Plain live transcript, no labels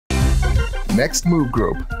Next Move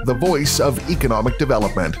Group, the voice of economic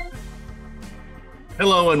development.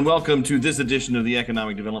 Hello and welcome to this edition of the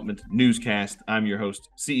Economic Development Newscast. I'm your host,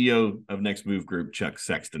 CEO of Next Move Group, Chuck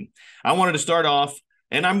Sexton. I wanted to start off,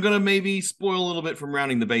 and I'm going to maybe spoil a little bit from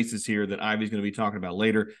rounding the bases here that Ivy's going to be talking about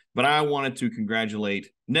later, but I wanted to congratulate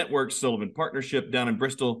Network Sullivan Partnership down in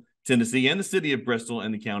Bristol, Tennessee, and the city of Bristol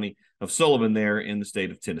and the county of Sullivan there in the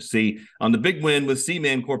state of Tennessee on the big win with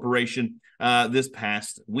Seaman Corporation this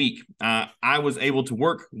past week. I was able to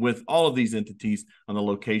work with all of these entities on the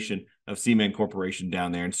location of Seaman Corporation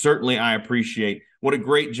down there, and certainly I appreciate what a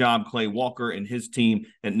great job Clay Walker and his team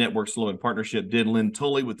at Network Sullivan Partnership did. Lynn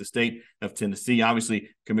Tully with the state of Tennessee, obviously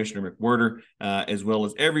Commissioner McWhirter, as well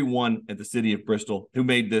as everyone at the city of Bristol who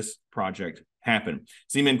made this project happen.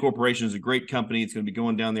 Seaman Corporation is a great company. It's going to be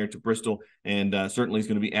going down there to Bristol, and certainly is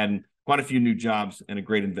going to be adding quite a few new jobs and a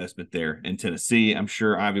great investment there in Tennessee. I'm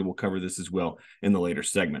sure Ivy will cover this as well in the later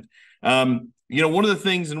segment. One of the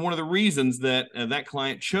things and one of the reasons that that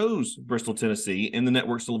client chose Bristol, Tennessee in the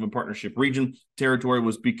Network Sullivan Partnership region territory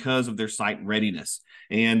was because of their site readiness.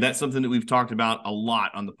 And that's something that we've talked about a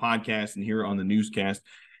lot on the podcast and here on the newscast.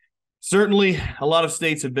 Certainly, a lot of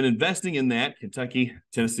states have been investing in that. Kentucky,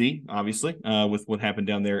 Tennessee, obviously, with what happened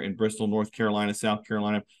down there in Bristol, North Carolina, South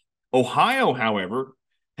Carolina. Ohio, however,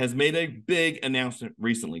 has made a big announcement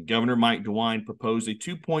recently. Governor Mike DeWine proposed a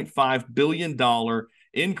 $2.5 billion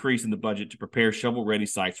increase in the budget to prepare shovel-ready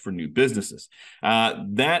sites for new businesses.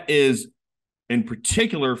 That is in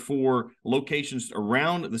particular for locations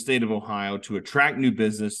around the state of Ohio to attract new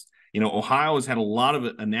business. Ohio has had a lot of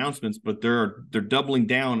announcements, but they're doubling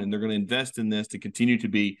down and they're going to invest in this to continue to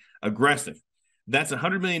be aggressive. That's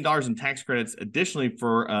 $100 million in tax credits additionally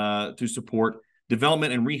to support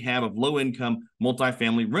development and rehab of low-income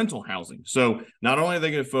multifamily rental housing. So not only are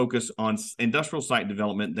they going to focus on industrial site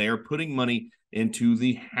development, they are putting money into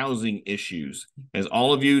the housing issues. As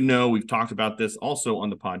all of you know, we've talked about this also on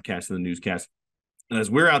the podcast and the newscast. And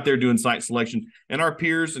as we're out there doing site selection, and our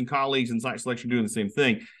peers and colleagues in site selection doing the same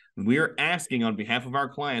thing, we are asking on behalf of our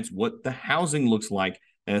clients what the housing looks like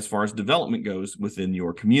as far as development goes within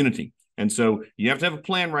your community. And so you have to have a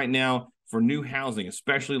plan right now for new housing,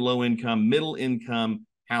 especially low income, middle income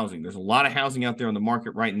housing. There's a lot of housing out there on the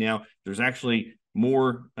market right now. There's actually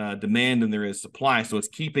more demand than there is supply. So it's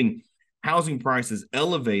keeping housing prices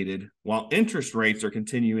elevated while interest rates are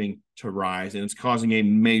continuing to rise, and it's causing a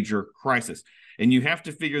major crisis. And you have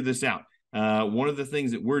to figure this out. One of the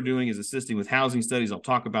things that we're doing is assisting with housing studies. I'll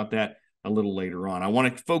talk about that a little later on. I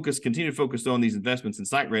want to continue to focus on these investments in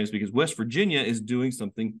site readiness because West Virginia is doing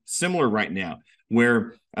something similar right now,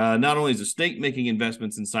 where not only is the state making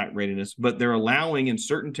investments in site readiness, but they're allowing in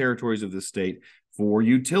certain territories of the state for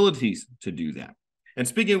utilities to do that. And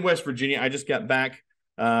speaking of West Virginia, I just got back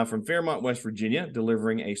from Fairmont, West Virginia,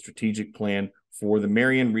 delivering a strategic plan for the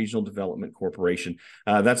Marion Regional Development Corporation.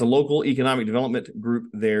 That's a local economic development group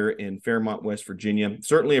there in Fairmont, West Virginia.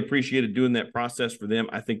 Certainly appreciated doing that process for them.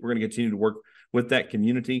 I think we're going to continue to work with that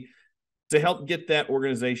community to help get that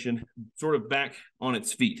organization sort of back on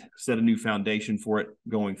its feet, set a new foundation for it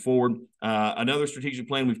going forward. Another strategic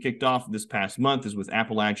plan we've kicked off this past month is with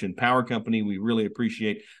Appalachian Power Company. We really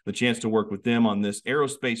appreciate the chance to work with them on this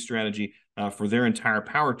aerospace strategy for their entire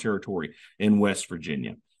power territory in West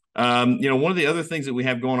Virginia. One of the other things that we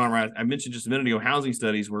have going on, right, I mentioned just a minute ago, housing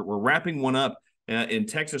studies. We're wrapping one up in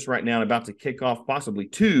Texas right now and about to kick off possibly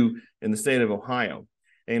two in the state of Ohio.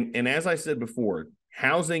 And as I said before,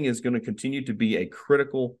 housing is going to continue to be a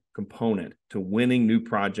critical component to winning new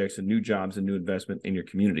projects and new jobs and new investment in your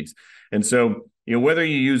communities. And so, whether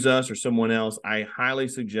you use us or someone else, I highly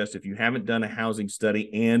suggest if you haven't done a housing study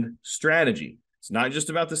and strategy, it's not just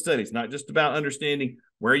about the study. It's not just about understanding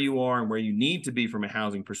where you are and where you need to be from a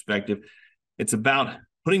housing perspective. It's about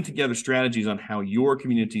putting together strategies on how your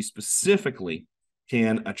community specifically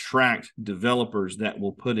can attract developers that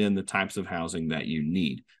will put in the types of housing that you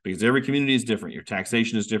need, because every community is different. Your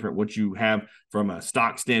taxation is different. What you have from a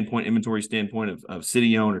stock standpoint, inventory standpoint of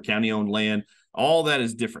city-owned or county-owned land, all that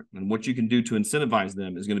is different. And what you can do to incentivize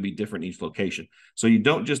them is going to be different in each location. So you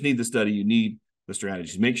don't just need the study, you need the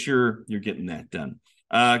strategies. Make sure you're getting that done.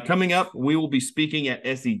 Coming up, we will be speaking at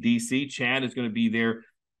SEDC. Chad is going to be there.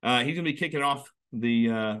 He's going to be kicking off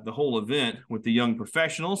the whole event with the young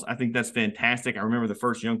professionals. I think that's fantastic. I remember the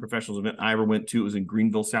first young professionals event I ever went to was in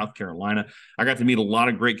Greenville, South Carolina. I got to meet a lot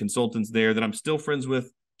of great consultants there that I'm still friends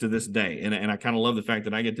with to this day. And I kind of love the fact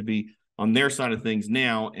that I get to be on their side of things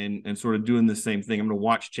now and sort of doing the same thing. I'm going to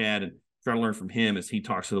watch Chad and try to learn from him as he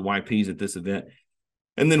talks to the YPs at this event.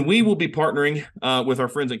 And then we will be partnering with our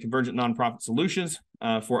friends at Convergent Nonprofit Solutions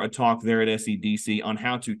for a talk there at SEDC on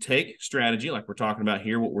how to take strategy, like we're talking about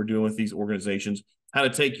here, what we're doing with these organizations, how to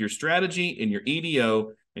take your strategy and your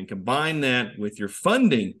EDO and combine that with your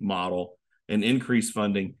funding model and increase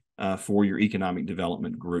funding for your economic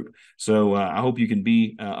development group. So I hope you can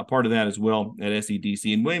be a part of that as well at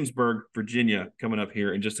SEDC in Williamsburg, Virginia, coming up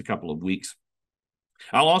here in just a couple of weeks.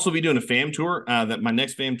 I'll also be doing a FAM tour. That my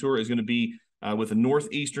next FAM tour is going to be with the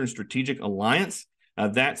Northeastern Strategic Alliance.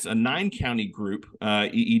 That's a 9-county group,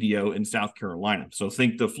 EDO in South Carolina. So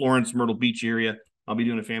think the Florence, Myrtle Beach area. I'll be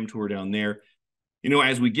doing a FAM tour down there. You know,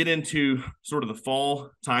 as we get into sort of the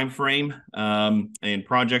fall timeframe and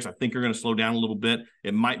projects, I think are going to slow down a little bit.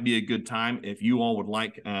 It might be a good time if you all would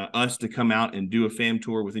like us to come out and do a FAM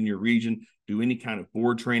tour within your region, do any kind of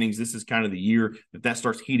board trainings. This is kind of the year that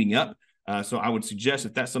starts heating up. So I would suggest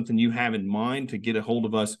if that's something you have in mind to get a hold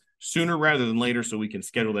of us sooner rather than later so we can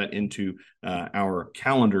schedule that into our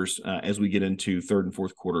calendars as we get into third and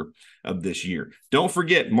fourth quarter of this year. Don't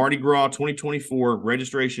forget, Mardi Gras 2024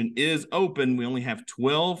 registration is open. We only have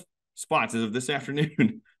 12 spots as of this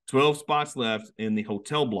afternoon, 12 spots left in the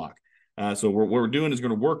hotel block. So what we're doing is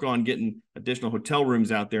going to work on getting additional hotel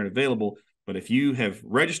rooms out there and available. But if you have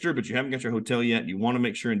registered, but you haven't got your hotel yet, you want to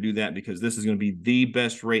make sure and do that because this is going to be the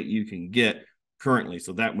best rate you can get currently.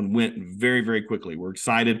 So that one went very, very quickly. We're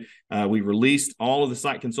excited. We released all of the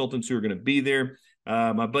site consultants who are going to be there.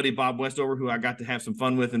 My buddy Bob Westover, who I got to have some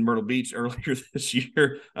fun with in Myrtle Beach earlier this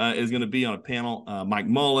year, is going to be on a panel. Mike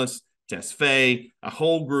Mullis, Tess Fay, a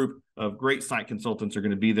whole group of great site consultants are going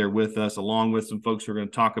to be there with us, along with some folks who are going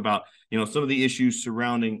to talk about, you know, some of the issues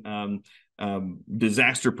surrounding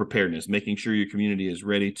disaster preparedness, making sure your community is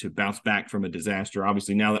ready to bounce back from a disaster.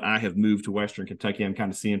 Obviously, now that I have moved to Western Kentucky, I'm kind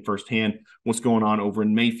of seeing firsthand what's going on over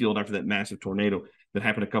in Mayfield after that massive tornado that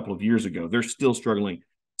happened a couple of years ago. They're still struggling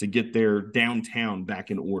to get their downtown back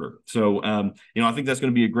in order. So, you know, I think that's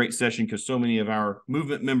going to be a great session because so many of our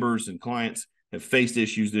movement members and clients have faced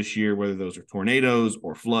issues this year, whether those are tornadoes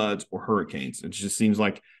or floods or hurricanes. It just seems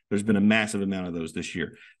like there's been a massive amount of those this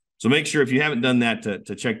year. So make sure if you haven't done that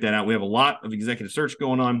to check that out. We have a lot of executive search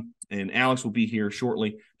going on, and Alex will be here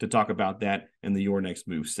shortly to talk about that in the Your Next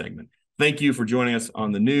Move segment. Thank you for joining us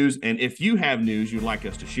on the news. And if you have news you'd like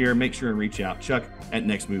us to share, make sure and reach out,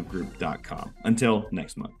 chuck@nextmovegroup.com. Until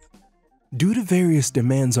next month. Due to various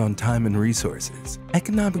demands on time and resources,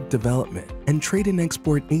 economic development and trade and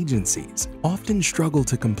export agencies often struggle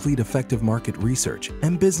to complete effective market research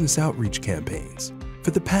and business outreach campaigns. For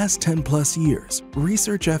the past 10+ years,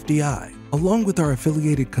 Research FDI, along with our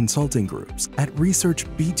affiliated consulting groups at Research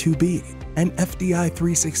B2B and FDI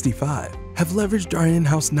 365, have leveraged our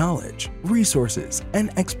in-house knowledge, resources,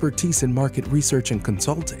 and expertise in market research and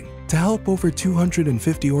consulting to help over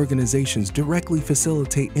 250 organizations directly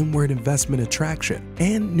facilitate inward investment attraction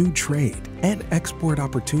and new trade and export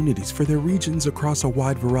opportunities for their regions across a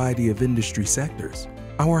wide variety of industry sectors.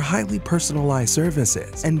 Our highly personalized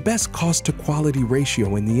services and best cost-to-quality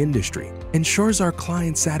ratio in the industry ensures our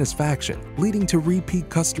client satisfaction, leading to repeat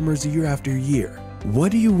customers year after year.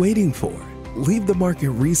 What are you waiting for? Leave the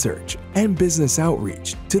market research and business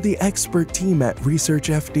outreach to the expert team at Research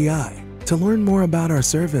FDI. To learn more about our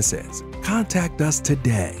services, contact us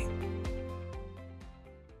today.